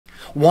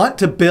Want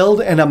to build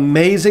an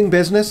amazing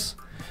business?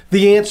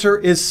 The answer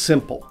is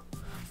simple.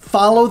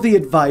 Follow the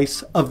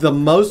advice of the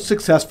most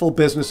successful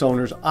business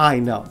owners I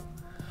know.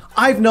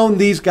 I've known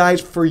these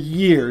guys for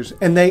years,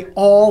 and they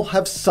all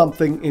have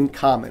something in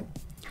common.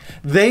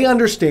 They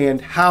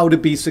understand how to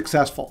be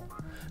successful,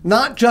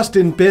 not just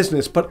in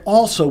business, but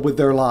also with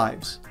their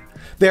lives.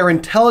 They're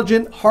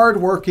intelligent,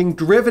 hardworking,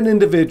 driven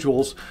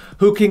individuals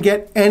who can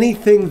get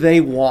anything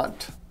they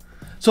want.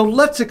 So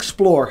let's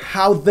explore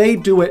how they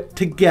do it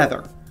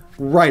together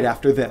right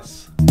after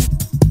this.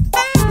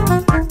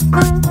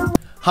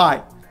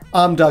 Hi,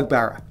 I'm Doug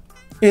Barra.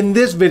 In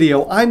this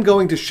video, I'm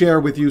going to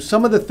share with you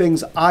some of the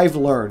things I've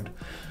learned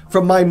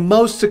from my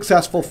most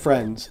successful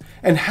friends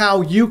and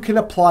how you can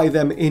apply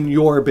them in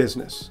your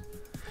business.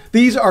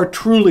 These are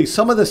truly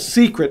some of the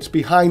secrets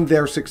behind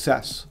their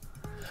success.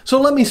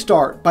 So let me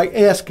start by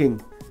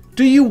asking,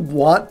 do you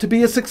want to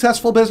be a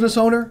successful business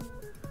owner?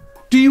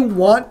 Do you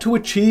want to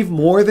achieve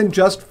more than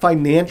just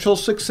financial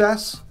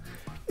success?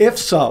 If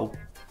so,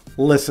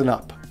 listen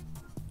up.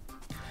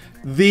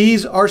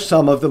 These are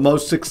some of the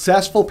most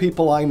successful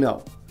people I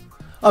know.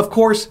 Of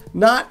course,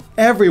 not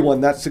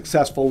everyone that's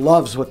successful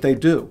loves what they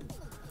do.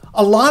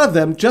 A lot of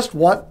them just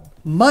want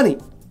money.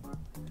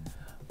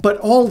 But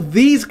all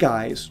these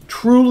guys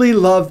truly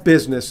love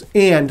business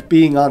and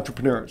being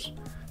entrepreneurs.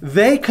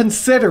 They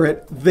consider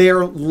it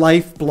their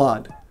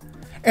lifeblood.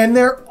 And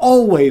they're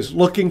always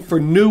looking for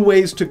new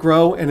ways to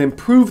grow and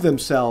improve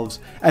themselves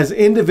as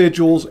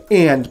individuals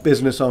and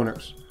business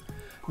owners.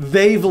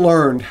 They've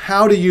learned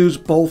how to use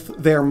both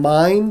their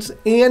minds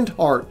and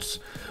hearts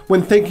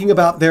when thinking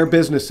about their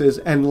businesses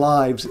and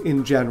lives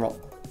in general.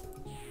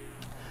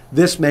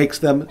 This makes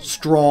them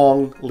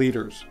strong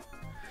leaders.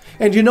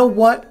 And you know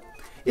what?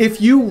 If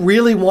you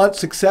really want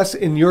success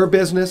in your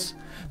business,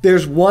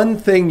 there's one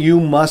thing you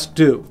must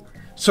do.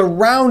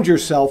 Surround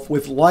yourself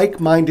with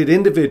like-minded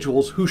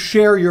individuals who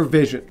share your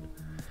vision.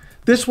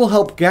 This will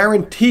help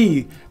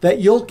guarantee that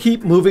you'll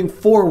keep moving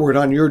forward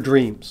on your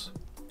dreams.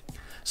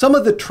 Some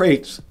of the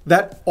traits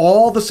that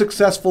all the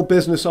successful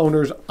business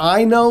owners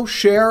I know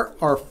share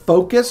are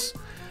focus,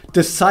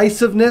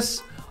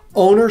 decisiveness,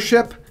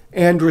 ownership,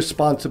 and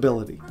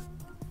responsibility.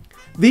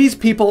 These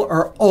people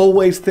are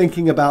always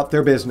thinking about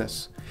their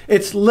business.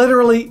 It's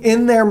literally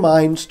in their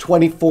minds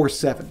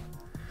 24/7.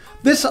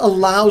 This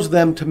allows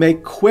them to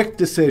make quick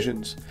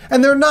decisions,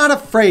 and they're not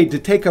afraid to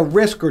take a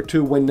risk or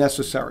two when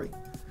necessary.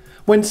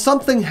 When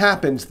something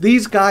happens,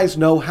 these guys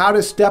know how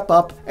to step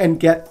up and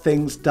get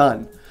things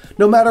done,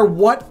 no matter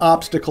what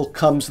obstacle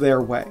comes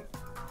their way.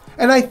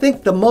 And I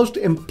think the most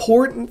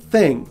important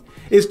thing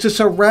is to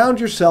surround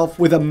yourself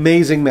with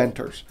amazing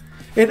mentors.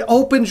 It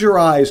opens your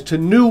eyes to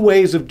new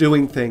ways of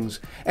doing things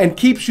and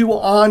keeps you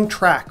on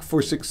track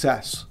for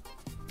success.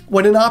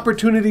 When an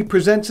opportunity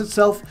presents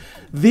itself,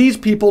 these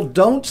people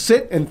don't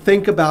sit and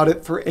think about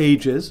it for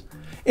ages.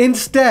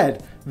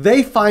 Instead,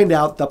 they find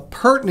out the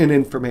pertinent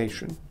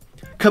information,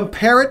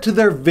 compare it to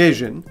their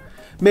vision,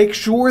 make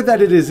sure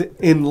that it is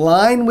in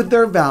line with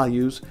their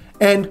values,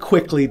 and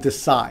quickly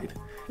decide.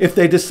 If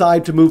they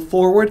decide to move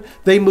forward,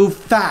 they move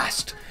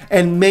fast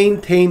and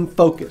maintain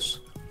focus.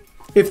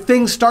 If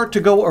things start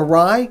to go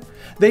awry,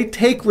 they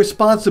take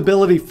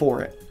responsibility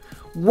for it,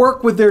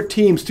 work with their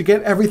teams to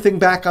get everything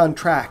back on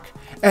track,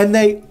 and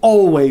they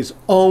always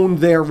own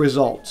their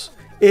results.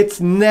 It's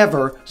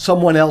never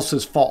someone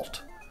else's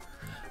fault.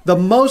 The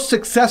most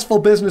successful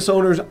business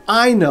owners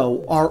I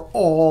know are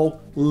all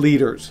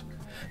leaders.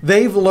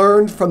 They've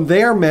learned from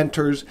their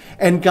mentors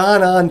and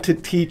gone on to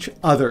teach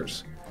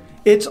others.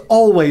 It's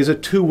always a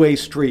two-way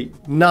street,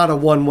 not a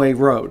one-way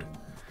road.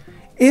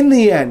 In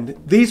the end,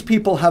 these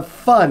people have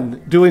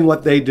fun doing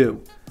what they do.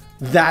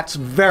 That's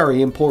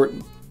very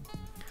important.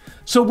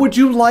 So would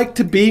you like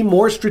to be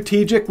more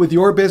strategic with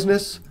your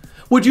business?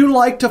 Would you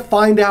like to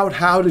find out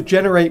how to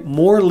generate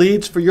more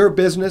leads for your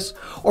business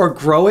or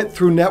grow it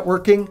through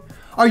networking?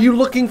 Are you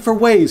looking for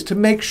ways to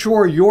make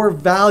sure your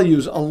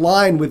values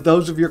align with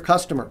those of your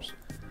customers?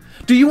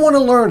 Do you want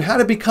to learn how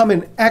to become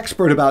an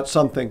expert about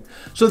something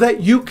so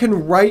that you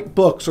can write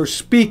books or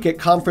speak at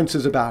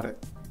conferences about it?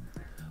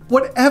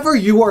 Whatever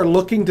you are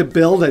looking to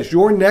build as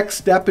your next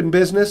step in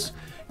business,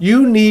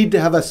 you need to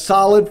have a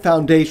solid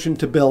foundation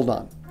to build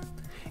on.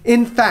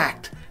 In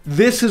fact,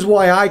 this is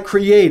why I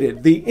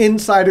created the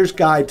Insider's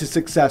Guide to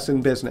Success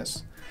in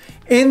Business.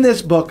 In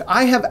this book,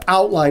 I have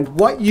outlined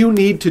what you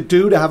need to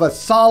do to have a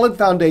solid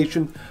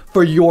foundation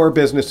for your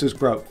business's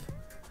growth.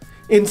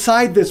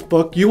 Inside this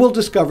book, you will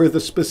discover the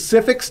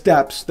specific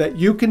steps that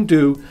you can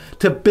do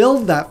to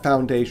build that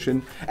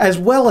foundation, as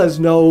well as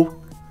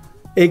know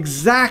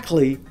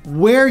exactly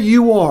where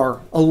you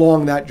are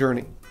along that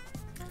journey.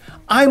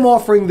 I'm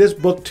offering this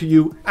book to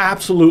you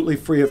absolutely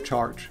free of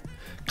charge.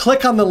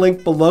 Click on the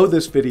link below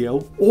this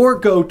video or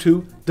go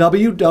to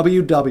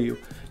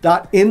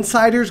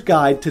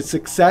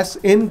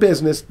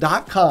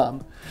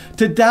www.insidersguidetosuccessinbusiness.com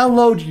to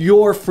download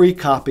your free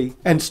copy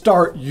and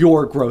start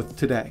your growth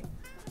today.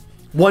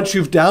 Once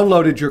you've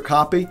downloaded your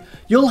copy,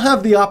 you'll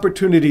have the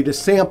opportunity to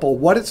sample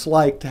what it's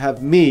like to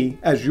have me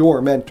as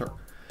your mentor.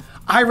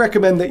 I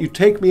recommend that you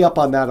take me up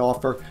on that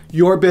offer.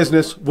 Your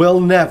business will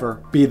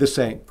never be the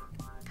same.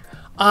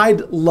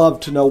 I'd love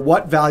to know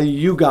what value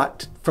you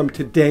got from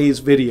today's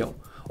video,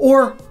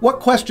 or what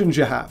questions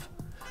you have.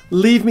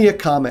 Leave me a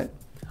comment.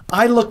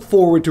 I look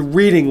forward to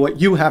reading what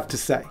you have to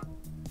say.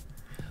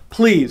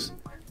 Please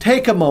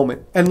take a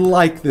moment and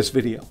like this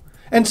video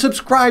and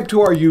subscribe to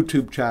our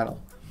YouTube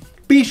channel.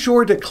 Be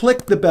sure to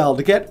click the bell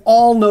to get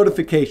all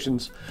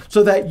notifications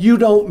so that you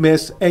don't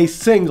miss a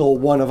single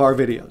one of our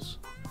videos.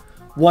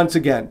 Once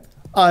again,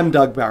 I'm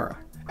Doug Barra,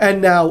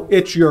 and now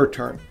it's your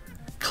turn.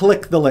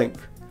 Click the link,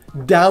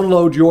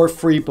 download your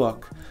free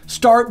book,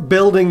 start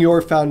building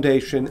your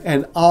foundation,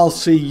 and I'll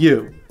see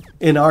you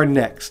in our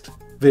next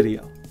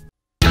video.